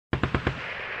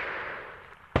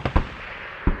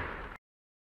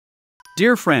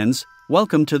Dear friends,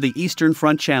 welcome to the Eastern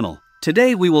Front channel.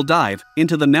 Today we will dive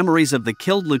into the memories of the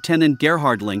killed Lieutenant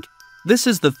Gerhard Link. This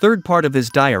is the third part of his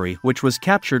diary, which was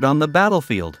captured on the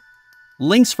battlefield.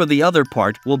 Links for the other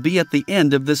part will be at the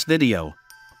end of this video.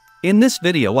 In this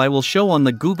video I will show on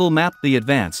the Google map the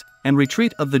advance and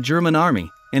retreat of the German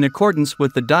army, in accordance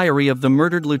with the diary of the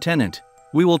murdered lieutenant.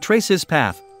 We will trace his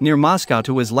path, near Moscow,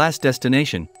 to his last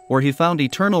destination, where he found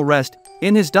eternal rest.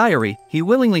 In his diary, he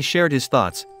willingly shared his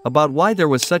thoughts about why there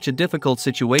was such a difficult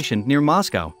situation near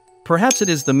Moscow. Perhaps it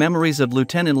is the memories of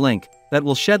Lieutenant Link that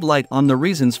will shed light on the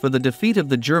reasons for the defeat of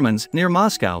the Germans near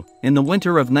Moscow in the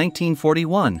winter of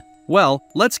 1941. Well,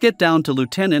 let's get down to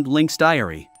Lieutenant Link's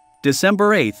diary.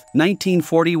 December 8,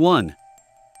 1941.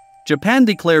 Japan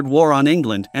declared war on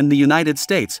England and the United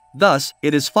States, thus,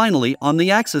 it is finally on the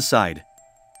Axis side.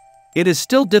 It is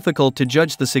still difficult to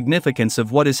judge the significance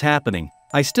of what is happening.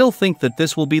 I still think that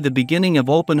this will be the beginning of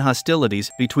open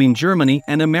hostilities between Germany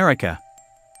and America.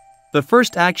 The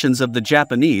first actions of the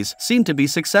Japanese seem to be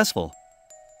successful.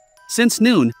 Since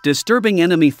noon, disturbing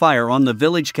enemy fire on the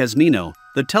village Kazmino,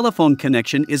 the telephone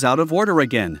connection is out of order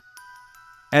again.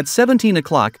 At 17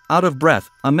 o'clock, out of breath,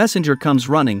 a messenger comes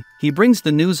running. He brings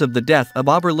the news of the death of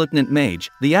Oberleutnant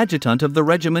Mage, the adjutant of the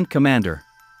regiment commander.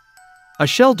 A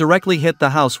shell directly hit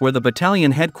the house where the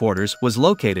battalion headquarters was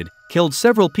located, killed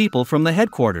several people from the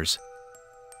headquarters.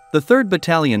 The 3rd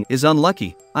Battalion is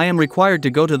unlucky. I am required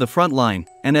to go to the front line,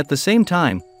 and at the same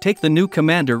time, take the new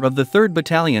commander of the 3rd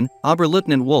Battalion,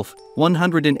 Oberleutnant Wolf,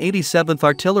 187th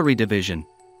Artillery Division.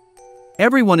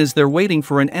 Everyone is there waiting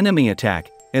for an enemy attack.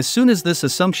 As soon as this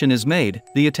assumption is made,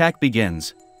 the attack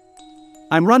begins.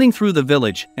 I'm running through the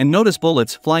village and notice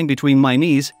bullets flying between my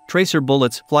knees. Tracer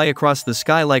bullets fly across the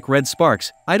sky like red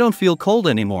sparks. I don't feel cold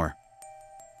anymore.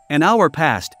 An hour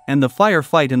passed, and the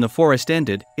firefight in the forest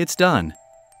ended. It's done.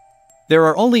 There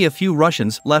are only a few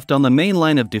Russians left on the main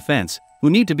line of defense, who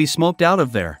need to be smoked out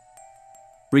of there.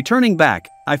 Returning back,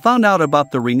 I found out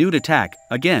about the renewed attack.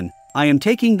 Again, I am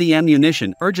taking the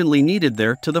ammunition urgently needed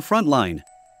there to the front line.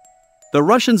 The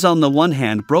Russians on the one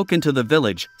hand broke into the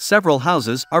village. Several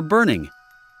houses are burning.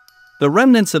 The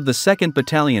remnants of the 2nd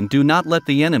Battalion do not let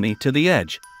the enemy to the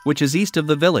edge, which is east of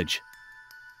the village.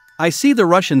 I see the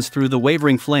Russians through the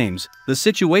wavering flames. The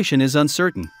situation is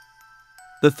uncertain.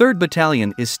 The 3rd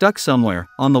Battalion is stuck somewhere.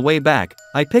 On the way back,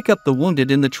 I pick up the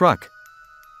wounded in the truck.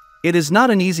 It is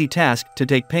not an easy task to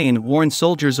take pain-worn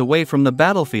soldiers away from the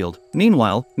battlefield.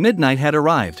 Meanwhile, midnight had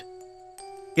arrived.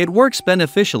 It works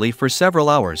beneficially for several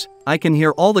hours. I can hear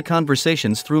all the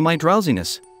conversations through my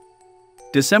drowsiness.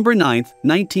 December 9,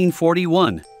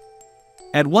 1941.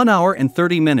 At 1 hour and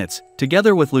 30 minutes,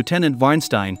 together with Lieutenant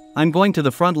Varnstein, I'm going to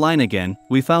the front line again.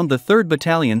 We found the 3rd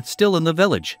Battalion still in the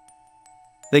village.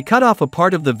 They cut off a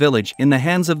part of the village in the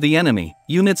hands of the enemy.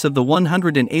 Units of the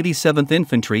 187th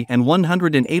Infantry and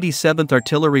 187th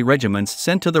Artillery Regiments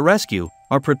sent to the rescue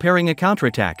are preparing a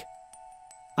counterattack.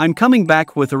 I'm coming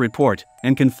back with a report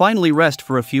and can finally rest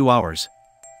for a few hours.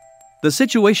 The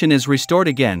situation is restored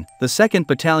again. The 2nd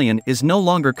Battalion is no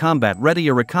longer combat ready.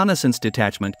 A reconnaissance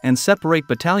detachment and separate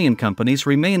battalion companies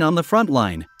remain on the front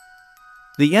line.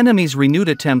 The enemy's renewed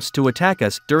attempts to attack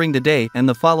us during the day and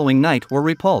the following night were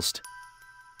repulsed.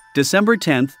 December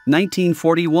 10,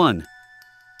 1941.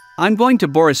 I'm going to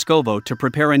Boriskovo to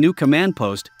prepare a new command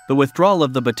post. The withdrawal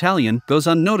of the battalion goes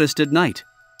unnoticed at night.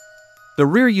 The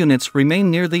rear units remain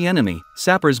near the enemy.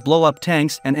 Sappers blow up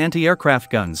tanks and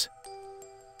anti-aircraft guns.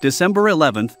 December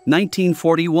 11,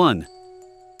 1941.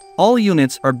 All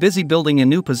units are busy building a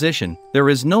new position. There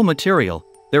is no material.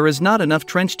 There is not enough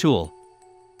trench tool.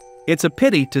 It's a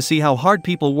pity to see how hard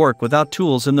people work without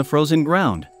tools in the frozen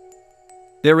ground.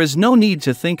 There is no need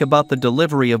to think about the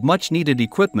delivery of much needed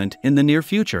equipment in the near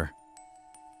future.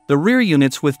 The rear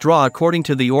units withdraw according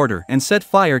to the order and set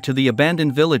fire to the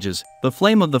abandoned villages. The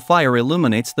flame of the fire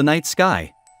illuminates the night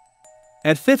sky.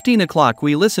 At 15 o'clock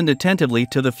we listened attentively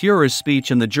to the Führer's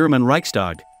speech in the German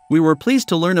Reichstag. We were pleased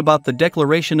to learn about the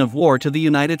declaration of war to the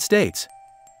United States.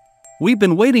 We've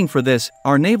been waiting for this.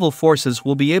 Our naval forces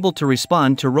will be able to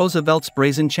respond to Roosevelt's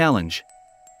brazen challenge.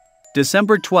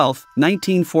 December 12,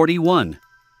 1941.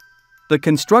 The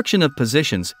construction of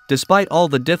positions, despite all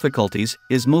the difficulties,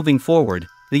 is moving forward.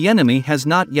 The enemy has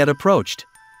not yet approached.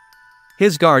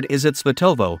 His guard is at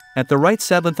Svatovo, at the right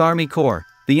 7th Army Corps.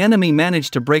 The enemy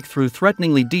managed to break through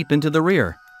threateningly deep into the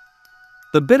rear.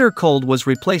 The bitter cold was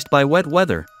replaced by wet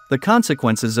weather. The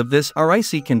consequences of this are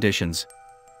icy conditions.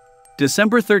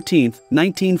 December 13,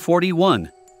 1941.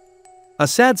 A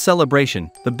sad celebration,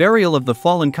 the burial of the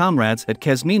fallen comrades at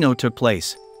Kazmino took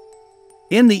place.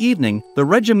 In the evening, the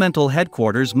regimental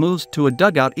headquarters moves to a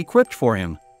dugout equipped for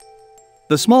him.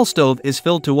 The small stove is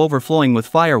filled to overflowing with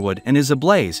firewood and is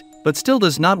ablaze, but still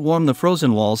does not warm the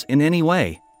frozen walls in any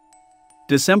way.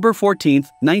 December 14,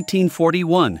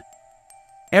 1941.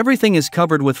 Everything is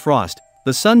covered with frost,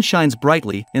 the sun shines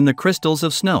brightly in the crystals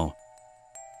of snow.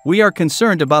 We are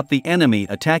concerned about the enemy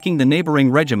attacking the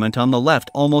neighboring regiment on the left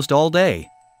almost all day.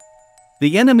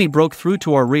 The enemy broke through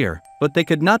to our rear, but they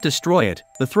could not destroy it.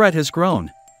 The threat has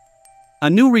grown. A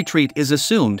new retreat is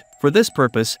assumed. For this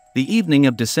purpose, the evening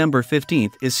of December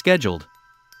 15th is scheduled.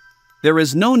 There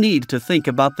is no need to think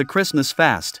about the Christmas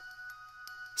fast.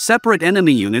 Separate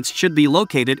enemy units should be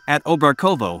located at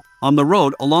Obarkovo, on the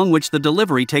road along which the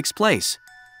delivery takes place.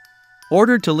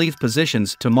 Ordered to leave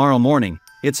positions tomorrow morning.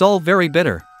 It's all very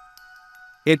bitter.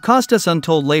 It cost us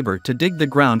untold labor to dig the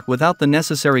ground without the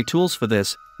necessary tools for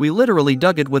this. We literally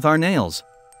dug it with our nails.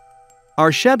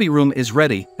 Our shabby room is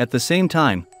ready. At the same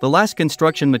time, the last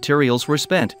construction materials were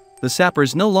spent. The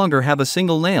sappers no longer have a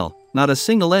single nail, not a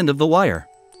single end of the wire.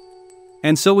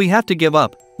 And so we have to give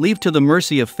up, leave to the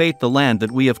mercy of fate the land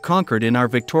that we have conquered in our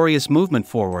victorious movement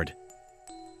forward.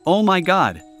 Oh my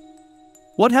God!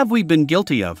 What have we been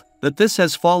guilty of, that this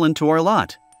has fallen to our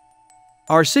lot?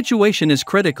 Our situation is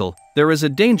critical. There is a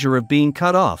danger of being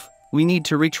cut off. We need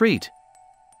to retreat.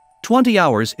 20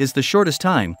 hours is the shortest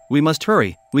time. We must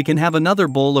hurry. We can have another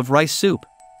bowl of rice soup.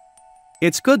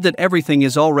 It's good that everything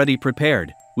is already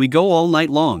prepared. We go all night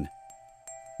long.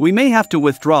 We may have to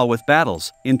withdraw with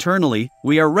battles. Internally,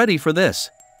 we are ready for this.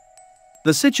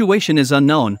 The situation is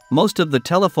unknown. Most of the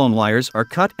telephone wires are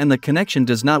cut and the connection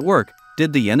does not work.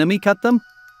 Did the enemy cut them?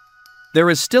 There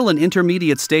is still an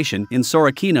intermediate station in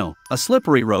Sorokino. A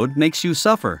slippery road makes you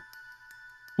suffer.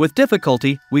 With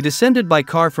difficulty, we descended by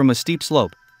car from a steep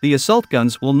slope. The assault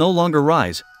guns will no longer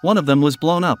rise. One of them was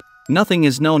blown up. Nothing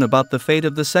is known about the fate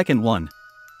of the second one.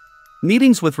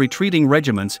 Meetings with retreating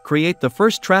regiments create the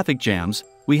first traffic jams.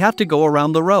 We have to go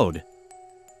around the road.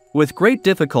 With great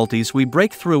difficulties we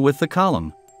break through with the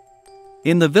column.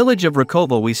 In the village of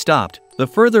Rakovo we stopped. The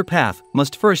further path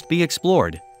must first be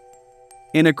explored.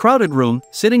 In a crowded room,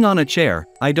 sitting on a chair,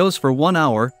 I doze for 1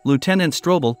 hour. Lieutenant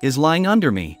Strobel is lying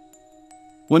under me.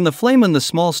 When the flame in the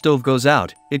small stove goes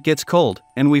out, it gets cold,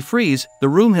 and we freeze. The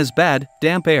room has bad,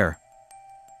 damp air.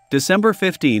 December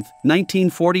 15,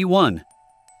 1941.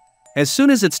 As soon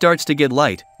as it starts to get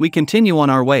light, we continue on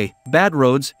our way. Bad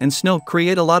roads and snow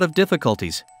create a lot of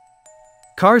difficulties.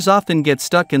 Cars often get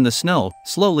stuck in the snow,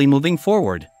 slowly moving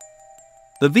forward.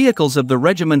 The vehicles of the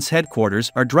regiment's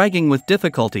headquarters are dragging with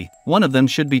difficulty. One of them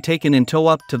should be taken in tow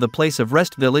up to the place of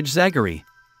rest village Zagary.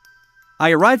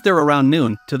 I arrived there around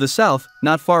noon. To the south,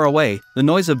 not far away, the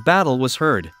noise of battle was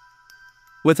heard.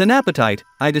 With an appetite,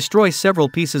 I destroy several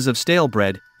pieces of stale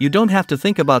bread. You don't have to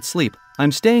think about sleep.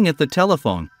 I'm staying at the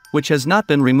telephone, which has not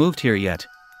been removed here yet.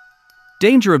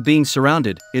 Danger of being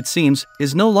surrounded, it seems,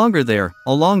 is no longer there.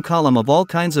 A long column of all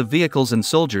kinds of vehicles and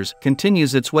soldiers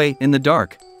continues its way in the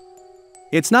dark.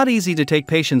 It's not easy to take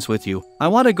patience with you. I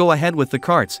want to go ahead with the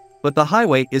carts, but the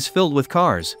highway is filled with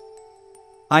cars.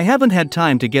 I haven't had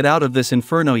time to get out of this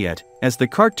inferno yet, as the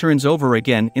cart turns over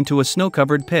again into a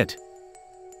snow-covered pit.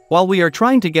 While we are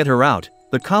trying to get her out,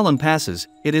 the column passes.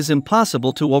 It is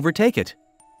impossible to overtake it.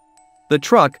 The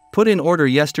truck, put in order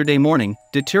yesterday morning,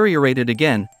 deteriorated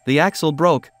again. The axle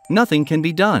broke. Nothing can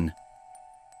be done.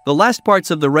 The last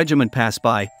parts of the regiment pass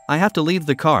by. I have to leave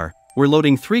the car. We're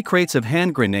loading 3 crates of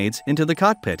hand grenades into the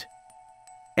cockpit.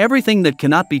 Everything that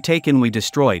cannot be taken we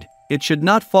destroyed. It should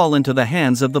not fall into the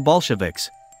hands of the Bolsheviks.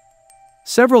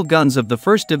 Several guns of the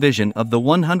 1st Division of the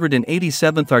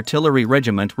 187th Artillery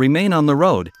Regiment remain on the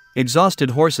road. Exhausted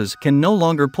horses can no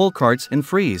longer pull carts and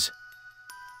freeze.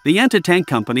 The anti-tank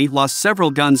company lost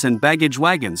several guns and baggage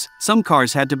wagons. Some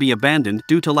cars had to be abandoned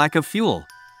due to lack of fuel.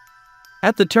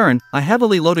 At the turn, a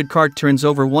heavily loaded cart turns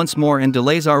over once more and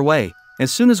delays our way.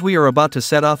 As soon as we are about to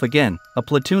set off again, a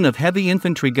platoon of heavy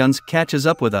infantry guns catches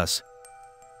up with us.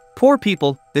 Poor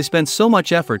people, they spent so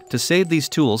much effort to save these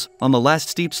tools. On the last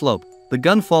steep slope, the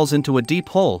gun falls into a deep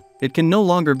hole. It can no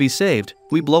longer be saved.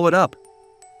 We blow it up.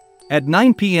 At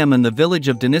 9 p.m. in the village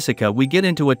of Denisika we get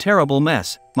into a terrible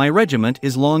mess. My regiment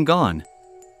is long gone.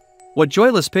 What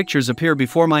joyless pictures appear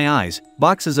before my eyes.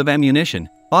 Boxes of ammunition,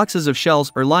 boxes of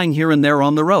shells are lying here and there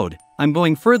on the road. I'm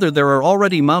going further, there are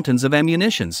already mountains of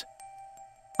ammunitions.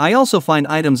 I also find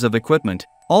items of equipment.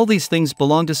 All these things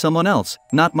belong to someone else,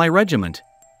 not my regiment.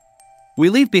 We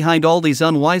leave behind all these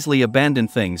unwisely abandoned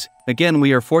things. Again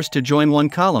we are forced to join one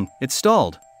column. It's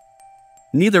stalled.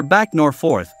 Neither back nor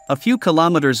forth. A few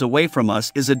kilometers away from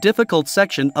us is a difficult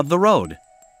section of the road.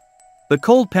 The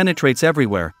cold penetrates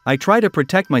everywhere. I try to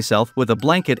protect myself with a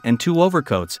blanket and 2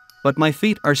 overcoats, but my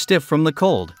feet are stiff from the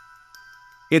cold.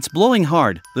 It's blowing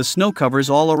hard, the snow covers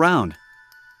all around.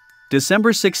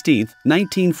 December 16,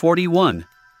 1941.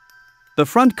 The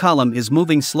front column is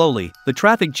moving slowly, the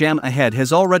traffic jam ahead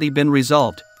has already been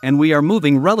resolved, and we are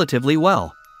moving relatively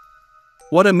well.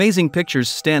 What amazing pictures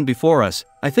stand before us.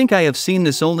 I think I have seen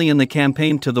this only in the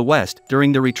campaign to the west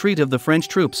during the retreat of the French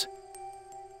troops.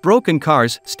 Broken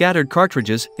cars, scattered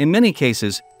cartridges, in many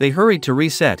cases, they hurried to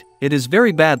reset. It is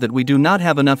very bad that we do not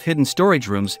have enough hidden storage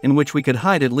rooms in which we could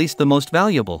hide at least the most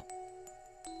valuable.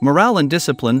 Morale and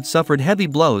discipline suffered heavy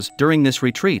blows during this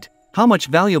retreat. How much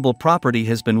valuable property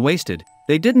has been wasted,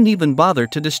 they didn't even bother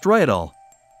to destroy it all.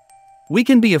 We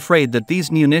can be afraid that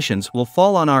these munitions will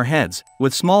fall on our heads.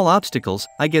 With small obstacles,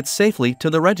 I get safely to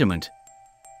the regiment.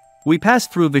 We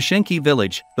passed through Vishenki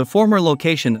village, the former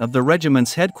location of the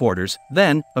regiment's headquarters.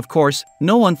 Then, of course,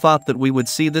 no one thought that we would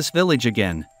see this village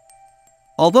again.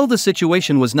 Although the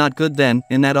situation was not good then,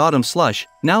 in that autumn slush,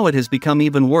 now it has become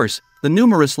even worse. The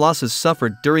numerous losses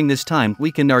suffered during this time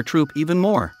weakened our troop even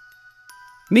more.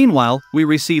 Meanwhile, we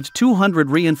received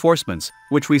 200 reinforcements,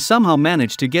 which we somehow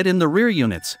managed to get in the rear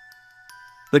units.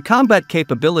 The combat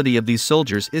capability of these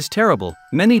soldiers is terrible.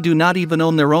 Many do not even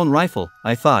own their own rifle.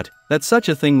 I thought that such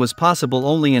a thing was possible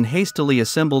only in hastily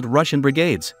assembled Russian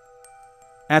brigades.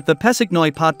 At the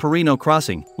Pesiknoye Podporino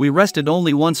crossing, we rested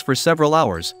only once for several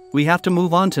hours. We have to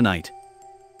move on tonight.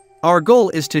 Our goal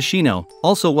is Ticino,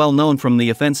 also well known from the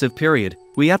offensive period.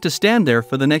 We have to stand there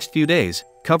for the next few days,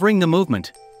 covering the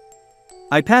movement.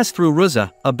 I pass through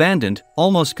Ruzha, abandoned,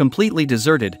 almost completely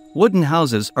deserted. Wooden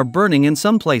houses are burning in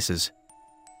some places.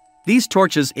 These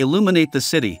torches illuminate the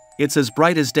city. It's as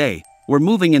bright as day. We're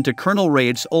moving into Colonel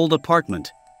Raid's old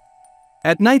apartment.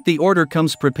 At night the order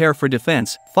comes, prepare for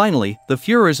defense. Finally, the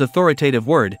Führer's authoritative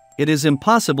word: it is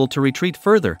impossible to retreat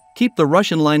further. Keep the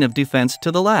Russian line of defense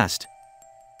to the last.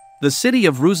 The city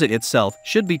of Ruzha itself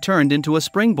should be turned into a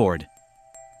springboard.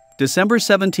 December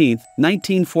 17,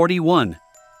 1941.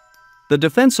 The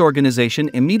defense organization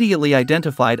immediately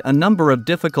identified a number of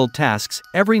difficult tasks.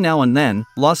 Every now and then,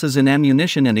 losses in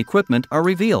ammunition and equipment are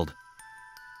revealed.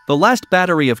 The last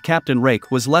battery of Captain Rake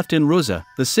was left in Ruzha.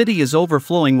 The city is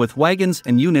overflowing with wagons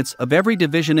and units of every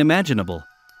division imaginable.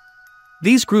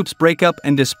 These groups break up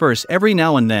and disperse every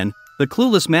now and then. The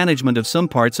clueless management of some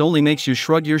parts only makes you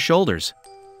shrug your shoulders.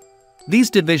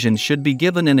 These divisions should be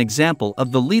given an example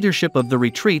of the leadership of the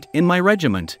retreat in my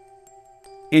regiment.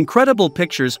 Incredible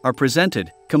pictures are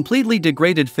presented. Completely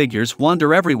degraded figures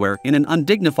wander everywhere in an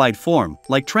undignified form,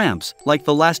 like tramps, like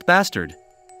the last bastard.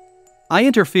 I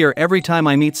interfere every time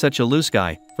I meet such a loose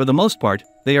guy. For the most part,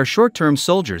 they are short-term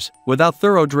soldiers, without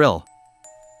thorough drill.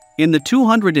 In the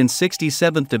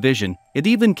 267th Division, it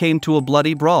even came to a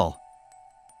bloody brawl.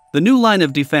 The new line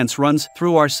of defense runs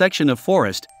through our section of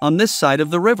forest, on this side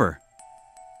of the river.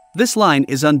 This line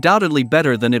is undoubtedly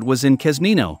better than it was in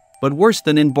Kesnino, but worse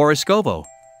than in Boriskovo.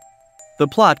 The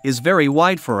plot is very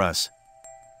wide for us.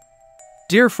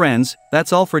 Dear friends,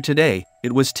 that's all for today.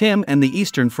 It was Tim and the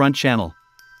Eastern Front channel.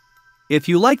 If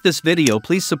you like this video,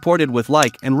 please support it with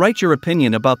like and write your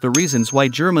opinion about the reasons why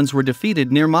Germans were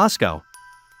defeated near Moscow.